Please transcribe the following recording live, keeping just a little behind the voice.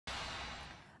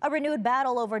A renewed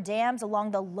battle over dams along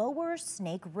the lower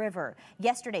Snake River.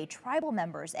 Yesterday, tribal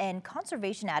members and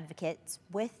conservation advocates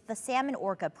with the Salmon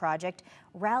Orca Project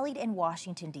rallied in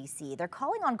Washington, D.C. They're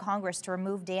calling on Congress to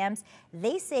remove dams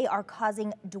they say are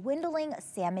causing dwindling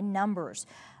salmon numbers.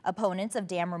 Opponents of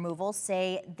dam removal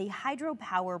say the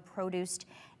hydropower produced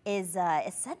is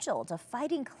essential to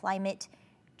fighting climate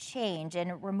change,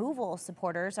 and removal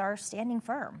supporters are standing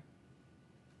firm.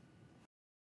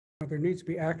 There needs to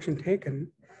be action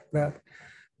taken. That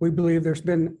we believe there's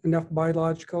been enough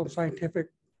biological and scientific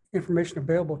information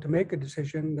available to make a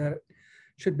decision that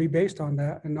should be based on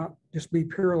that and not just be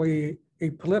purely a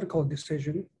political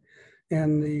decision.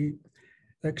 And the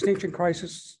extinction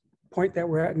crisis point that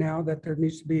we're at now, that there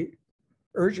needs to be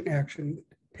urgent action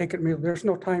taken. There's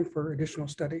no time for additional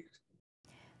studies.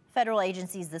 Federal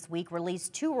agencies this week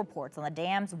released 2 reports on the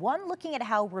dams, one looking at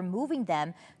how removing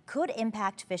them could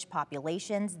impact fish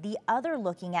populations, the other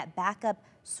looking at backup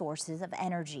sources of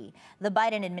energy. The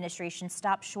Biden administration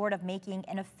stopped short of making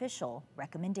an official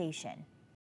recommendation.